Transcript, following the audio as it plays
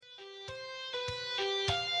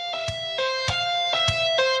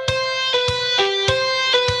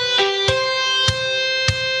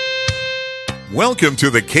Welcome to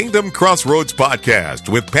the Kingdom Crossroads podcast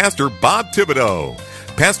with Pastor Bob Thibodeau.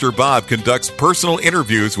 Pastor Bob conducts personal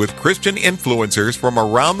interviews with Christian influencers from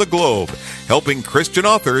around the globe, helping Christian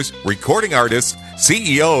authors, recording artists,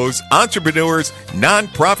 CEOs, entrepreneurs,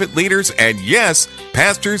 nonprofit leaders, and yes,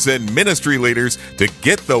 pastors and ministry leaders to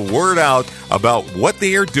get the word out about what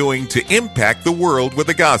they are doing to impact the world with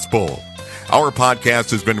the gospel. Our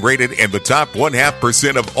podcast has been rated in the top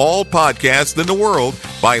 0.5% of all podcasts in the world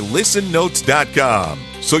by listennotes.com,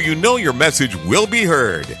 so you know your message will be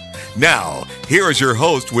heard. Now, here is your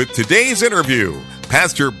host with today's interview,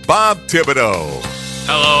 Pastor Bob Thibodeau.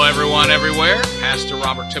 Hello, everyone, everywhere. Pastor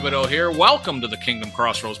Robert Thibodeau here. Welcome to the Kingdom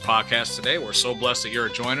Crossroads podcast today. We're so blessed that you're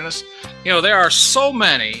joining us. You know, there are so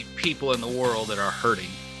many people in the world that are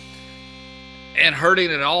hurting, and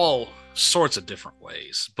hurting in all sorts of different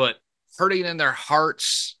ways, but hurting in their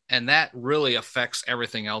hearts, and that really affects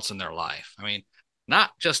everything else in their life. I mean,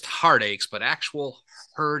 not just heartaches, but actual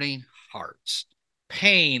hurting hearts.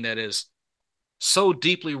 Pain that is so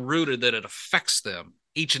deeply rooted that it affects them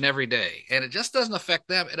each and every day. And it just doesn't affect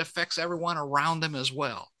them, it affects everyone around them as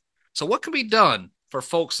well. So what can be done for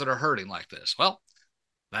folks that are hurting like this? Well,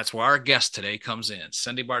 that's where our guest today comes in.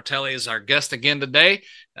 Cyndy Bartelli is our guest again today.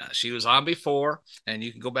 She was on before, and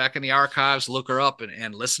you can go back in the archives, look her up,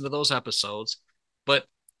 and listen to those episodes. But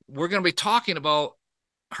we're going to be talking about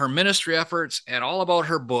her ministry efforts and all about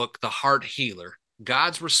her book, The Heart Healer,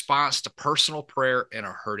 God's Response to Personal Prayer in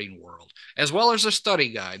a Hurting World, as well as a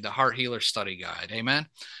study guide, the Heart Healer Study Guide. Amen.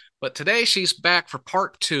 But today she's back for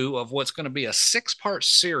part 2 of what's going to be a 6-part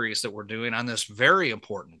series that we're doing on this very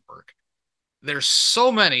important work. There's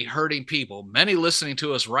so many hurting people, many listening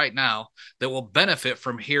to us right now, that will benefit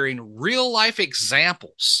from hearing real life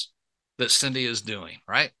examples that Cyndy is doing,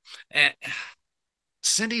 right? And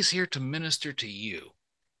Cyndy's here to minister to you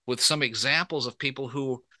with some examples of people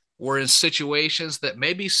who were in situations that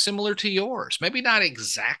may be similar to yours, maybe not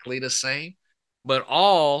exactly the same, but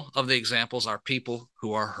all of the examples are people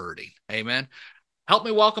who are hurting. Amen. Help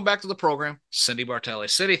me welcome back to the program, Cyndy Bartelli.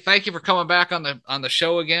 Cyndy, thank you for coming back on the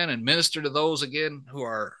show again and minister to those again who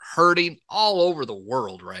are hurting all over the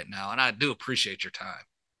world right now. And I do appreciate your time.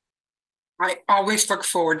 I always look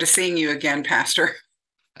forward to seeing you again, Pastor.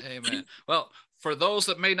 Amen. Well, for those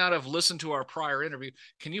that may not have listened to our prior interview,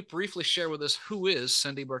 can you briefly share with us who is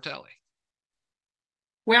Cyndy Bartelli?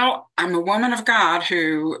 Well, I'm a woman of God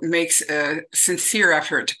who makes a sincere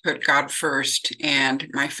effort to put God first and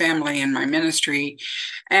my family and my ministry.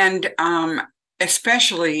 And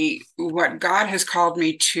especially what God has called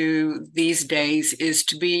me to these days is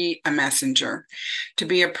to be a messenger, to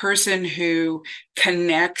be a person who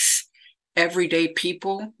connects everyday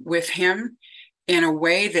people with Him in a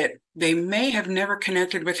way that they may have never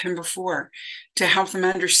connected with Him before, to help them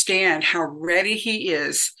understand how ready He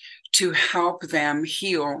is to help them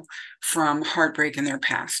heal from heartbreak in their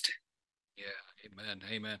past. Yeah, amen,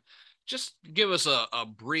 amen. Just give us a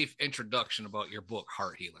brief introduction about your book,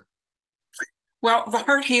 Heart Healer. Well, The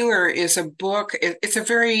Heart Healer is a book. It's a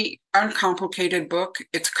very uncomplicated book.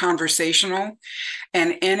 It's conversational.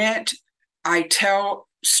 And in it, I tell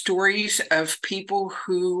stories of people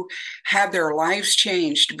who had their lives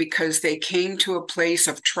changed because they came to a place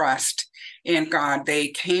of trust in God. They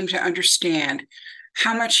came to understand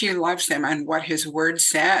how much He loves them and what His word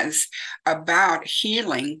says about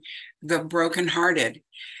healing the brokenhearted.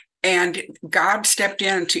 And God stepped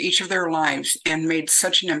into each of their lives and made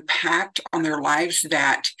such an impact on their lives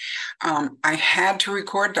that I had to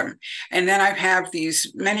record them. And then I have these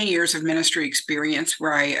many years of ministry experience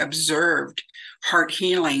where I observed heart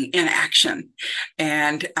healing in action.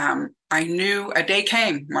 And I knew a day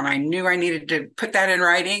came when I knew I needed to put that in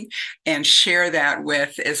writing and share that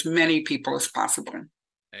with as many people as possible.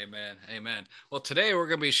 Amen. Amen. Well, today we're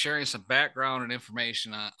going to be sharing some background and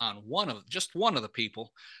information on one of the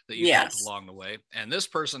people that you helped along the way. And this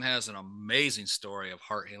person has an amazing story of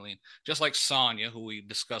heart healing, just like Sonia, who we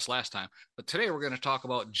discussed last time. But today we're going to talk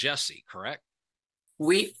about Jesse, correct?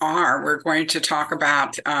 We are. We're going to talk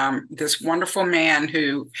about this wonderful man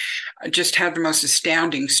who just had the most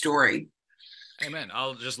astounding story. Amen.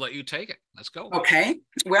 I'll just let you take it. Let's go. Okay.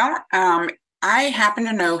 Well, I happen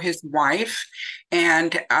to know his wife,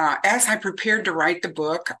 and as I prepared to write the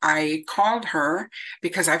book, I called her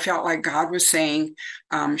because I felt like God was saying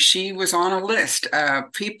she was on a list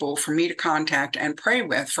of people for me to contact and pray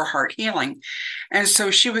with for heart healing. And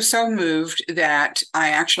so she was so moved that I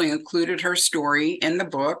actually included her story in the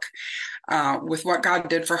book with what God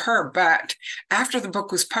did for her. But after the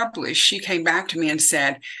book was published, she came back to me and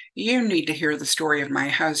said, "You need to hear the story of my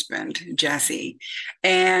husband, Jesse."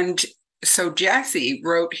 And so Jesse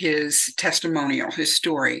wrote his testimonial, his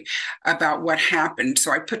story about what happened.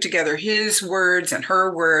 So I put together his words and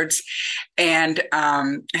her words, and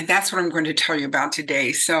that's what I'm going to tell you about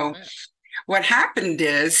today. So Yeah. what happened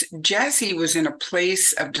is Jesse was in a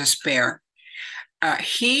place of despair.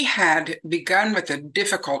 He had begun with a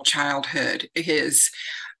difficult childhood. His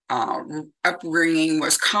uh, upbringing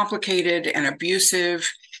was complicated and abusive,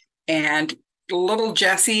 and little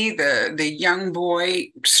Jesse, the young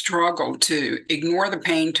boy, struggled to ignore the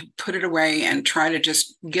pain, to put it away, and try to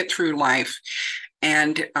just get through life.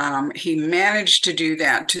 And he managed to do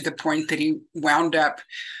that to the point that he wound up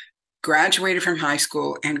graduated from high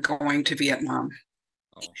school and going to Vietnam.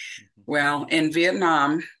 Oh. Mhm. Well, in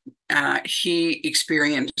Vietnam, he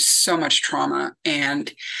experienced so much trauma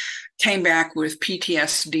and came back with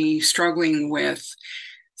PTSD, struggling with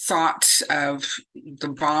thoughts of the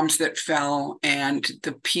bombs that fell and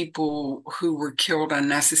the people who were killed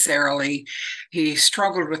unnecessarily. He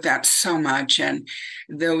struggled with that so much, and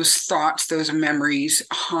those thoughts, those memories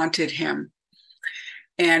haunted him.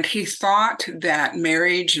 And he thought that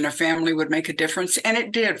marriage and a family would make a difference, and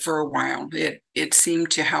it did for a while. It seemed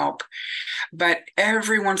to help. But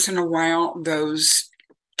every once in a while, those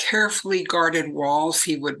carefully guarded walls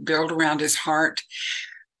he would build around his heart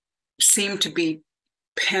seemed to be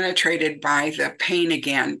penetrated by the pain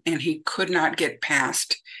again, and he could not get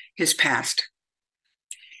past his past.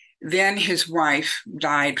 Then his wife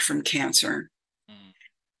died from cancer. Mm.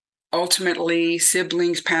 Ultimately,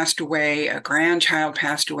 siblings passed away, a grandchild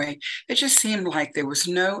passed away. It just seemed like there was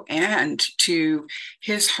no end to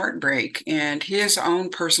his heartbreak and his own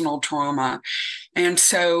personal trauma. And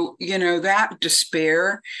so, that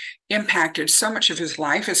despair impacted so much of his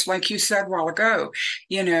life. It's like you said a while ago,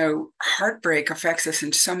 heartbreak affects us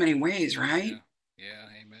in so many ways, right? Yeah. Yeah.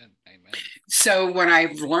 Amen. Amen. So, what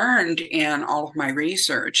I've learned in all of my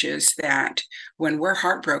research is that when we're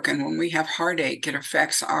heartbroken, when we have heartache, it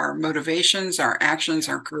affects our motivations, our actions,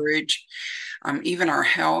 Yeah. our courage, even our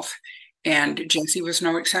health. And Jesse was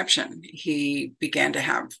no exception. He began to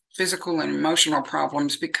have physical and emotional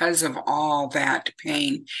problems because of all that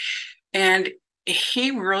pain. And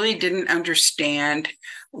he really didn't understand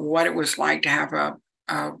what it was like to have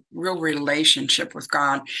a real relationship with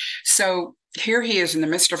God. So here he is in the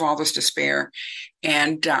midst of all this despair.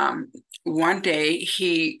 And one day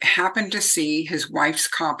he happened to see his wife's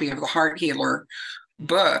copy of the Heart Healer Mm.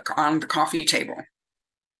 book on the coffee table.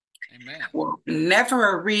 Amen. Well, never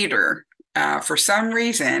a reader. For some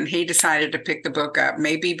reason, he decided to pick the book up,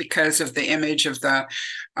 maybe because of the image of the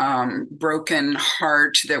broken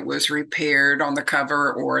heart that was repaired on the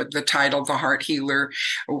cover, or the title, The Heart Healer.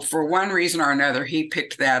 For one reason or another, he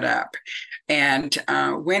picked that up. And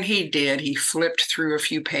when he did, he flipped through a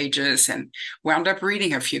few pages and wound up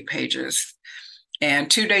reading a few pages. And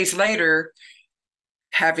 2 days later,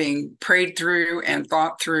 having prayed through and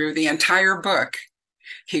thought through the entire book,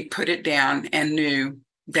 he put it down and knew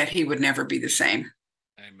that he would never be the same.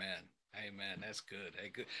 Amen. Amen. That's good. Hey,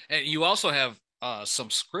 good. And you also have some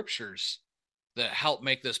scriptures that help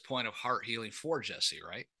make this point of heart healing for Jesse,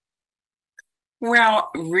 right? Well,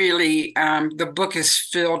 really, the book is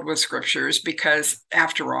filled with scriptures because,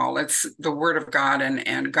 after all, it's the Word of God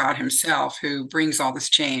and God Himself who brings all this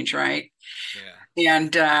change, right? Yeah.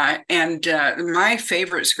 And my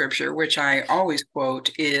favorite scripture, which I always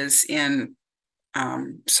quote, is in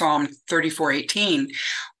Psalm 34:18,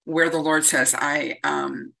 where the Lord says, I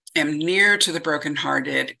am near to the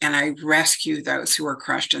brokenhearted and I rescue those who are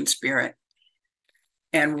crushed in spirit.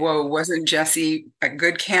 And Yeah. whoa, wasn't Jesse a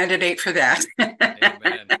good candidate for that?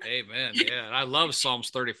 Amen. Amen. Yeah. And I love Psalms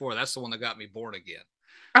 34. That's the one that got me born again.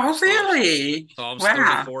 Oh, It's really? Psalms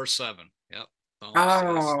Wow. 34:7. Yep. Psalms.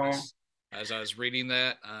 Oh, As I was reading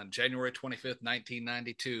that on January 25th,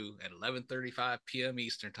 1992, at 11:35 p.m.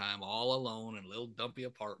 Eastern Time, all alone in a little dumpy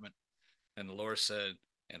apartment, and the Lord said,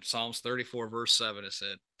 in Psalms 34, verse 7, it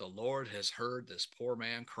said, "The Lord has heard this poor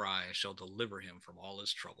man cry and shall deliver him from all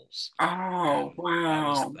his troubles." oh, And that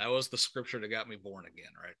was wow. that was the scripture that got me born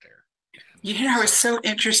again right there. And It's so, so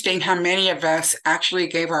interesting how many of us actually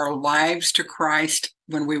gave our lives to Christ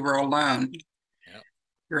when we were alone, yeah, yeah,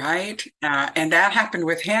 right? yeah, And that happened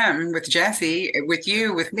with him, with yeah, Jesse, with yeah,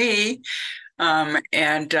 you, with me. yep,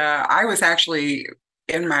 And I was actually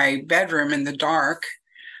in my bedroom in the dark,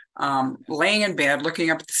 laying in bed,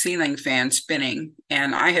 looking up at the ceiling fan spinning.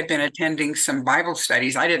 And I had been attending some Bible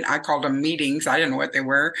studies. I called them meetings. I didn't know what they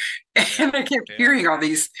were. yeah, And I kept yeah, hearing all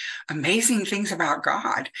these amazing things about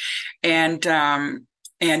God. And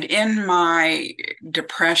in my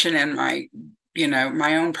depression and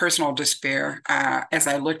my own personal despair, as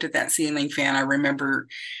I looked at that ceiling fan, I remember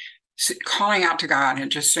calling out to God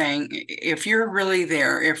and just saying, if you're really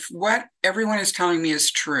there, if what everyone is telling me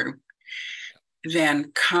is true,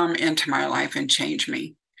 then come into my life and change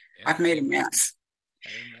me. Yeah. I've made a Amen. mess.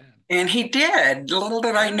 Amen. And he did. Little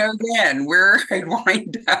did I Yeah. know then where I'd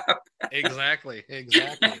wind up. Exactly.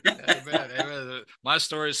 Exactly. Amen. Amen. My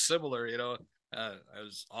story is similar. I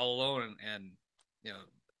was all alone, and you know,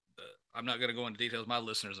 the, I'm not going to go into details. My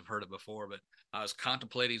listeners have heard it before, but I was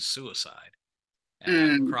contemplating suicide, and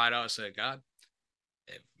I Mm, cried out and said, "God,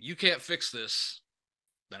 if you can't fix this,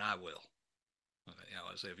 then I will." I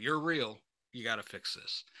said, "If you're real, you got to fix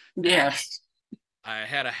this." And yes. I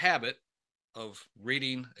had a habit of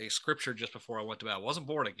reading a scripture just before I went to bed. I wasn't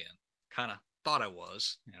born again. Kind of thought I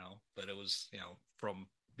was, but it was, from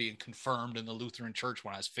being confirmed in the Lutheran church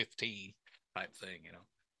when I was 15 type thing.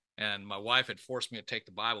 And my wife had forced me to take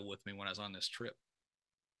the Bible with me when I was on this trip.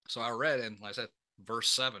 So I read, and like I said, verse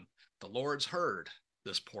 7, the Lord's heard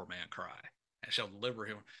this poor man cry and shall deliver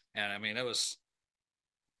him. And I mean, it was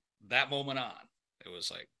that moment on. It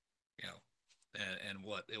was like, you know, and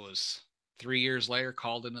what it was 3 years later,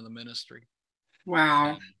 called into the ministry.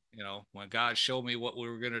 Wow. And when God showed me what we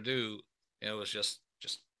were going to do, it was just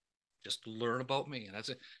learn about me, and that's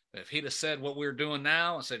it. If he'd have said what we were doing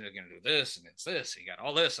now and said you're going to do this and it's this, you got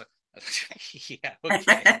all this. Yeah,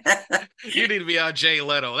 okay. You need to be on Jay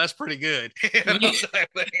Leno. That's pretty good. you,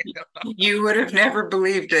 you would have never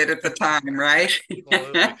believed it at the time, right?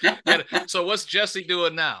 Absolutely. And so, what's Jesse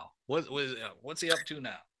doing now? What's he up to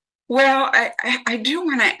now? Well, I do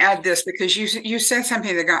want to add this because you said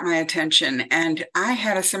something that got my attention, and I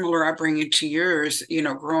had a similar upbringing to yours,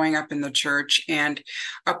 growing up in the church. And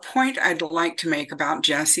a point I'd like to make about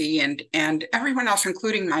Jesse and everyone else,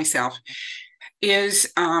 including myself, is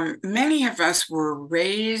many of us were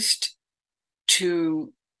raised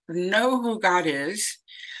to know who God is.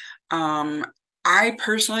 Um, I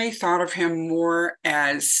personally thought of him more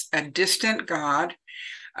as a distant God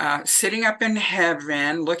sitting up in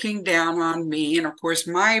heaven, looking down on me. And of course,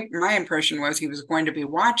 my impression was he was going to be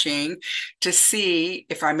watching to see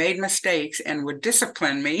if I made mistakes and would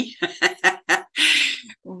discipline me.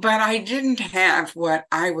 But I didn't have what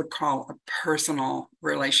I would call a personal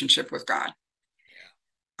relationship with God.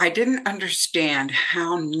 I didn't understand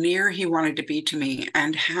how near he wanted to be to me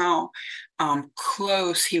and how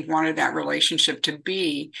close he wanted that relationship to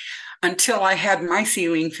be until I had my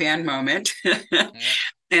ceiling fan moment. Yeah.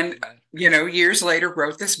 And Amen. years later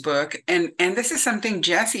wrote this book, and this is something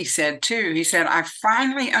Jesse said too. He said, I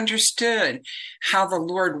finally understood how the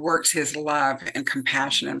Lord works his love and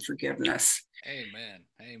compassion Mm. and forgiveness. Amen.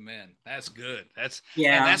 Amen. That's good.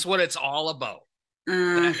 Yeah. That's what it's all about.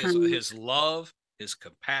 That is Hmm. his love, his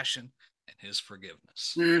compassion, and his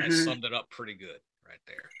forgiveness. That Hmm. summed it up pretty good right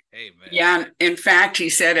there. Amen. Yeah, in fact, he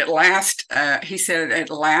said at last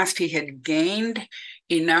he had gained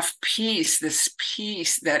enough peace, this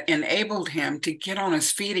peace that enabled him to get on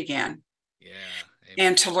his feet again Yeah.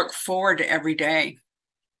 and to Amen. look forward to every day.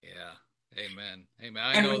 Yeah. Amen. Amen.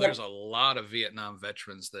 I And know there's a lot of Vietnam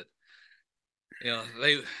veterans that,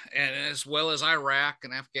 they, and as well as Iraq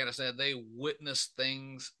and Afghanistan, they witness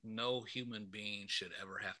things no human being should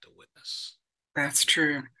ever have to witness. that's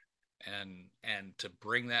true. And to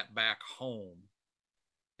bring that back home,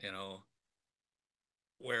 you know,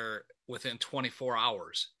 where within 24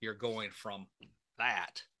 hours you're going from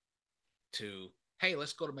that to, hey,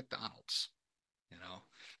 let's go to McDonald's, you know,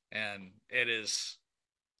 and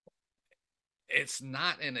it's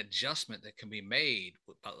not an adjustment that can be made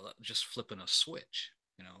by just flipping a switch.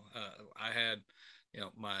 I had,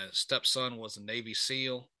 my stepson was a Navy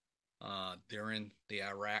SEAL during the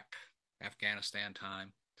Iraq Afghanistan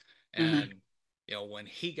time, Hmm. and when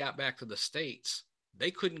he got back to the States,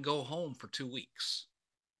 they couldn't go home for 2 weeks.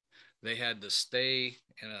 They had to stay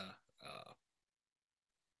in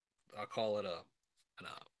I'll call it an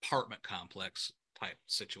apartment complex type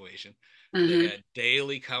situation. They Hmm. had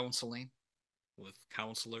daily counseling with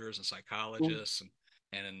counselors and psychologists,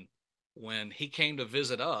 and when he came to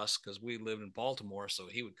visit us, because we lived in Baltimore, so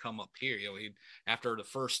he would come up here. He after the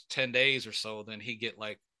first 10 days or so, then he'd get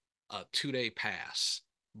like a 2-day pass.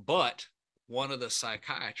 But one of the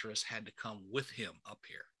psychiatrists had to come with him up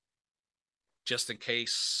here just in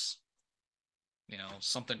case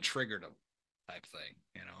something triggered him, type thing.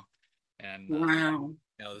 And Wow.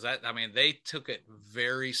 that, I mean, they took it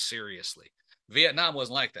very seriously. Vietnam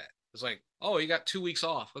wasn't like that. It's like, oh, you got 2 weeks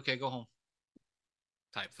off, okay, go home,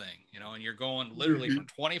 type thing. And you're going literally Hmm. from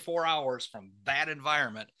 24 hours from that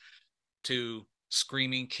environment to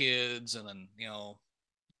screaming kids, and then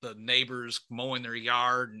the neighbors mowing their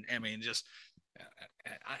yard, and I mean, just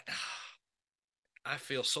I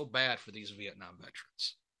feel so bad for these Vietnam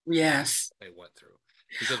veterans. Yes. they went through,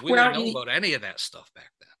 because we didn't Well, know about any of that stuff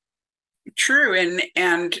back then. true.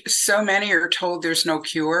 And so many are told there's no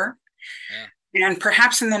cure. Yeah. And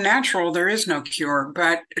perhaps in the natural, there is no cure,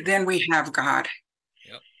 but Right. then we have God.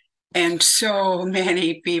 Yep. And Exactly.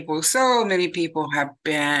 so many people have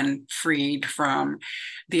been freed from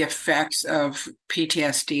the effects of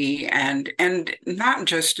PTSD and not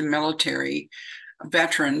just military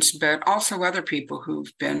veterans, but also other people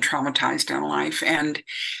who've been traumatized in life. And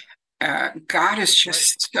God is That's right.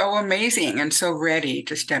 just so amazing and so ready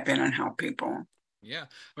to step in and help people. Yeah.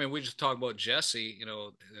 I mean, we just talk about Jesse, in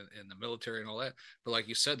the military and all that. But like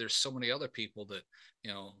you said, there's so many other people that,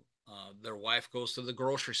 their wife goes to the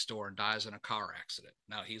grocery store and dies in a car accident.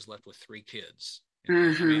 Now he's left with 3 kids. I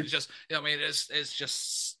mean, Hmm. it's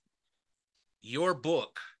just your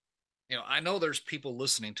book. I know there's people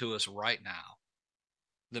listening to us right now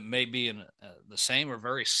that may be in the same or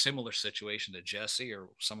very similar situation to Jesse or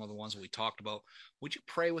some of the ones we talked about. Would you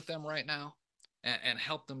pray with them right now and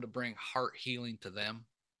help them to bring heart healing to them?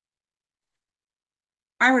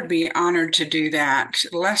 I would be honored to do that.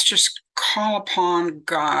 Let's just call upon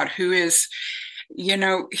God, who is,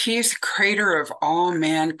 He's the creator of all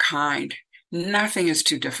mankind. Nothing is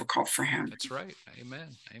too difficult for him. That's right. Amen.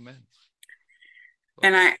 Amen.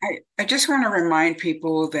 And Well, I just want to remind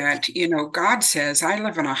people that, God says, I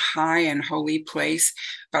live in a high and holy place,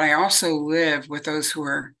 but I also live with those who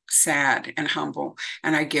are sad and humble.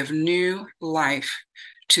 And I give new life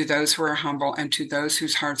to those who are humble and to those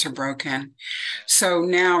whose hearts are broken. So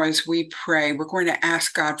now, as we pray, we're going to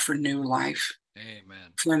ask God for new life,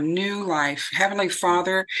 amen. for new life. Heavenly Mm.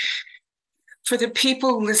 Father, for the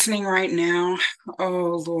people listening right now,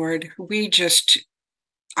 oh Lord,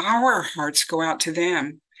 our hearts go out to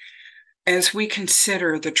them as we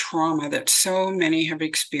consider the trauma that so many have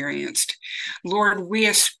experienced. Lord, we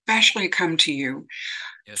especially come to you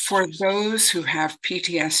Yes, for Jesus. those who have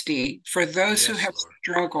PTSD, for those who Yes, have Lord.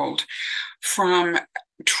 struggled from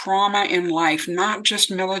trauma in life, not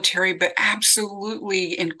just military, but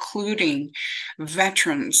absolutely including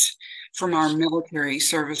veterans from our Yes, Lord. military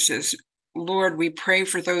services. Lord, we pray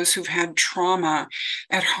for those who've had trauma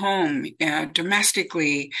at home,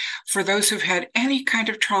 domestically, for those who've had any kind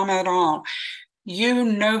of trauma at all. You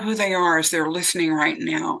know who they are as they're listening right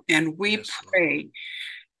now. And we Yes, Lord. pray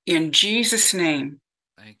in Jesus' name.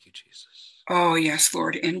 Thank you, Jesus. Oh, yes,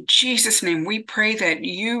 Lord. In Jesus' name, we pray that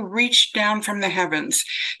you reach down from the heavens.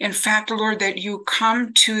 In fact, Lord, that you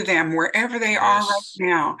come to them wherever they are right Yes.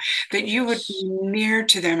 now, that you would be Yes. near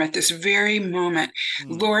to them at this very moment.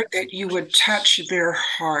 Lord, that Thank you, you would touch Jesus. their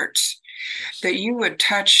hearts, Yes, that Lord. you would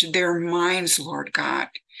touch their minds, Lord God.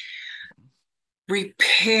 Mhm. Thank you,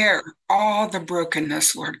 Repair Lord. all the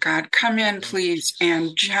brokenness, Lord God. Come in, Thank you, please,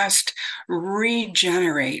 and Jesus. just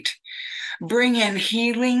regenerate. Bring in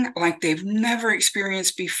healing like they've never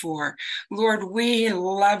experienced before. Lord, we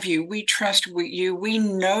love you. We trust you. We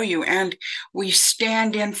know you. And we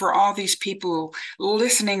stand in for all these people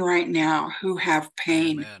listening right now who have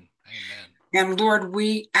pain. Amen. Amen. And Lord,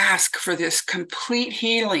 we ask for this complete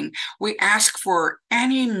healing. We ask for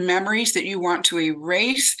any memories that you want to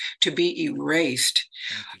erase to be erased.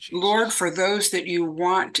 Thank you, Lord, Jesus. for those that you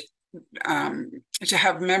want to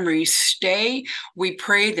have memories stay, we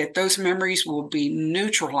pray that those memories will be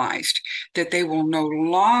neutralized, that they will Amen. no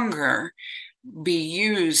longer be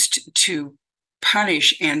used to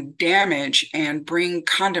punish and damage and bring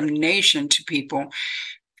condemnation to people.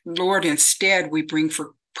 Lord, instead,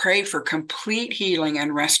 pray for complete healing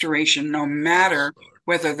and restoration, no Yes, matter Lord.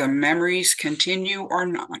 whether the memories continue or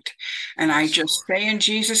not. And I Yes, just Lord. say in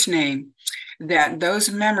Jesus' name that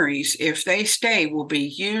those memories, if they stay, will be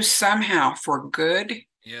used somehow for good.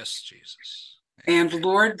 Yes, Jesus. And Amen.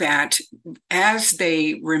 Lord, that as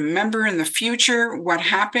they remember in the future what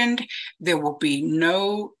happened, there will be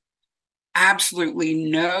absolutely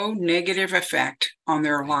no negative effect on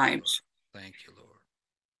their Thank you, Lord. lives. Thank you, Lord.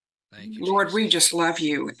 Thank you, Lord, we Jesus. just love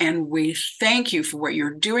you and we thank you for what you're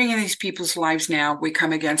doing in these people's lives now. We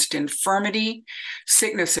come against infirmity,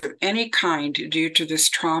 sickness of any kind due to this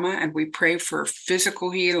trauma, and we pray for physical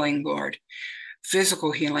healing, Lord,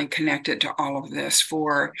 physical healing connected to all of this.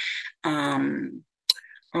 Um,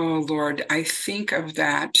 oh Lord, I think of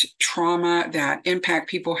that trauma, that impact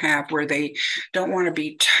people have where they don't want to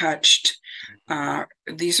be touched. Mhm.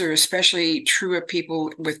 These are especially true of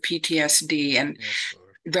people with PTSD. And Yes, Lord.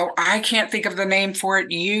 though I can't think of the name for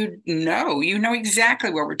it, you know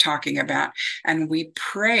exactly what we're talking about. And we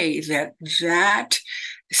pray that that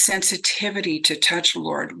sensitivity to touch,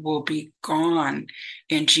 Lord, will be gone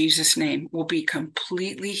in Jesus' name, will be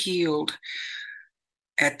completely healed.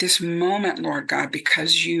 at this moment, Lord God,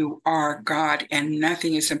 because you are God and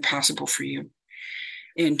nothing is impossible for you.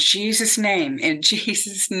 In Jesus' name,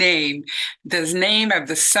 the name of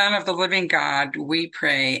the Son of the living God, we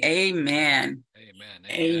pray. Amen.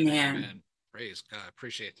 Amen. Praise God.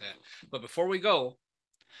 Appreciate that. But before we go,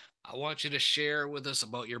 I want you to share with us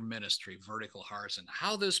about your ministry, Vertical Hearts, and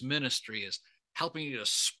how this ministry is helping you to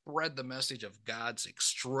spread the message of God's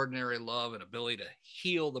extraordinary love and ability to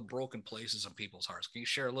heal the broken places in people's hearts. Can you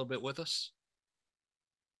share a little bit with us?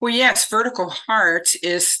 Well, yes, Vertical Hearts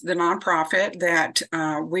is the nonprofit that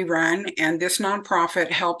we run, and this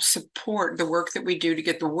nonprofit helps support the work that we do to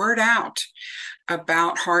get the word out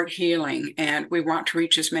about heart healing. And we want to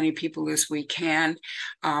reach as many people as we can,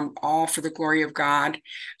 all for the glory of God.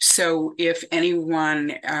 So if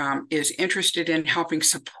anyone is interested in helping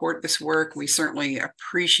support this work, we certainly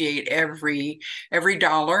appreciate every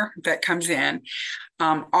dollar that comes in.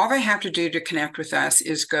 All they have to do to connect with us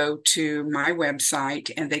is go to my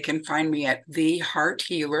website, and they can find me at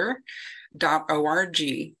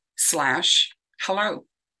thehearthealer.org/hello.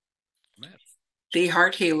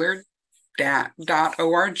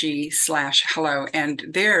 thehearthealer.org/hello. And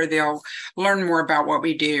there they'll learn more about what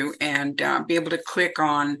we do and be able to click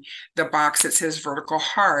on the box that says Vertical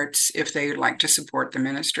Hearts if they'd like to support the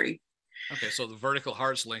ministry. Okay, so the Vertical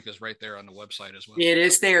Hearts link is right there on the website as well. It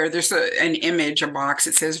is there. There's an image, a box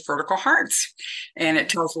that says Vertical Hearts, and it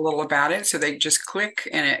tells a little about it. So they just click,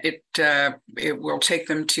 and it will take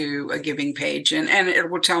them to a giving page, and it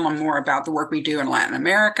will tell them more about the work we do in Latin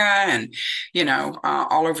America and,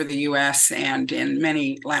 all over the U.S. and in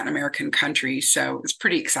many Latin American countries. So it's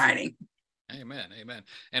pretty exciting. Amen.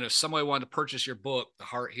 And if somebody wanted to purchase your book, The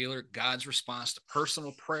Heart Healer, God's Response to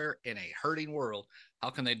Personal Prayer in a Hurting World, how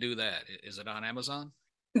can they do that? Is it on Amazon?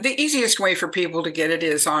 The easiest way for people to get it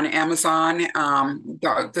is on Amazon.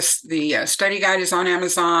 The study guide is on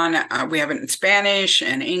Amazon. We have it in Spanish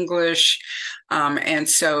and English. And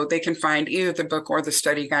so they can find either the book or the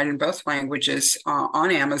study guide in both languages on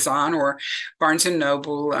Amazon or Barnes &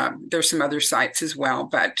 Noble. There's some other sites as well,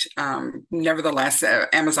 but nevertheless,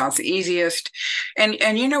 Amazon's the easiest.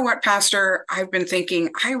 And you know what, Pastor? I've been thinking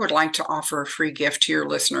I would like to offer a free gift to your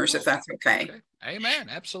listeners, if that's okay. Amen.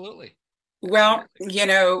 Absolutely. Well,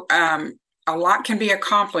 a lot can be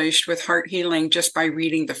accomplished with heart healing just by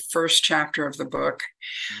reading the first chapter of the book,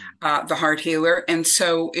 The Heart Healer. And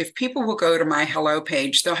so if people will go to my Hello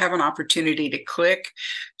page, they'll have an opportunity to click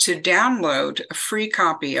to download a free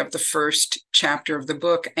copy of the first chapter of the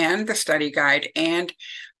book and the study guide and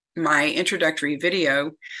my introductory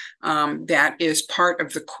video that is part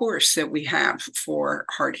of the course that we have for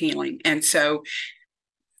heart healing. And so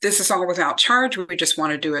this is all without charge. We just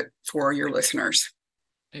want to do it for your listeners.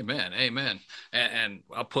 Amen. And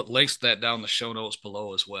I'll put links to that down in the show notes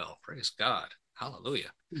below as well. Praise God. Hallelujah.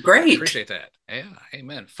 Great. Appreciate that. Yeah.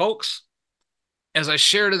 Amen. Folks, as I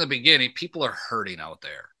shared in the beginning, people are hurting out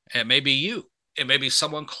there. It may be you. It may be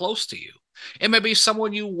someone close to you. It may be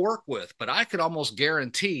someone you work with, but I could almost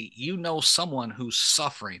guarantee you know someone who's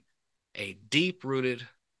suffering a deep-rooted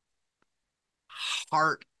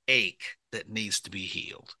heartache that needs to be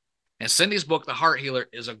healed. And Cyndy's book, The Heart Healer,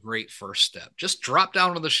 is a great first step. Just drop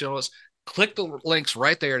down to the show notes, click the links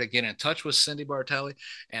right there to get in touch with Cyndy Bartelli,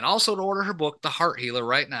 and also to order her book, The Heart Healer,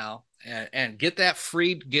 right now, and get that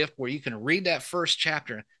free gift where you can read that first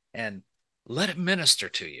chapter and let it minister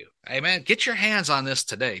to you. Amen. Get your hands on this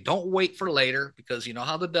today. Don't wait for later, because you know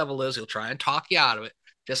how the devil is. He'll try and talk you out of it.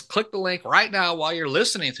 Just click the link right now while you're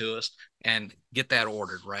listening to us and get that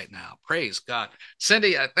ordered right now. Praise God.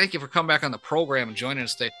 Cyndy, I thank you for coming back on the program and joining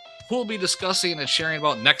us today. Who will be discussing and sharing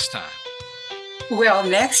about next time? Well,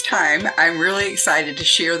 next time, I'm really excited to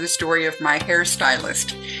share the story of my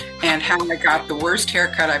hairstylist and how I got the worst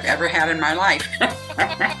haircut I've ever had in my life.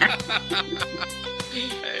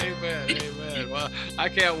 Amen. Well, I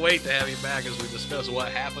can't wait to have you back as we discuss what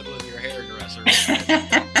happened with your hairdresser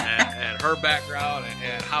and her background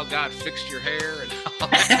and how God fixed your hair and all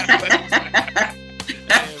that.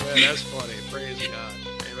 Amen. That's funny. Praise God.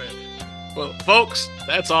 Amen. Well, folks,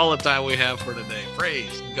 that's all the time we have for today.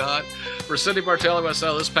 Praise God. For Cyndy Bartelli,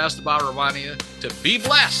 myself, this is Pastor Bob reminding you to be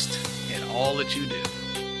blessed in all that you do.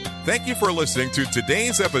 Thank you for listening to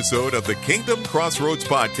today's episode of the Kingdom Crossroads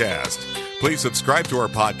Podcast. Please subscribe to our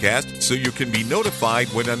podcast so you can be notified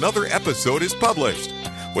when another episode is published.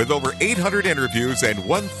 With over 800 interviews and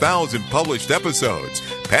 1,000 published episodes,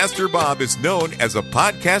 Pastor Bob is known as a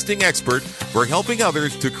podcasting expert for helping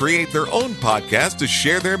others to create their own podcast to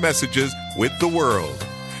share their messages with the world.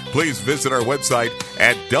 Please visit our website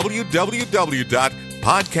at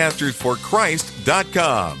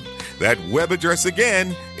www.podcastersforchrist.com. That web address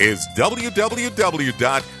again is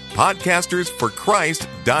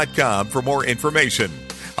www.podcastersforchrist.com for more information.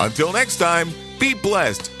 Until next time, be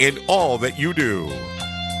blessed in all that you do.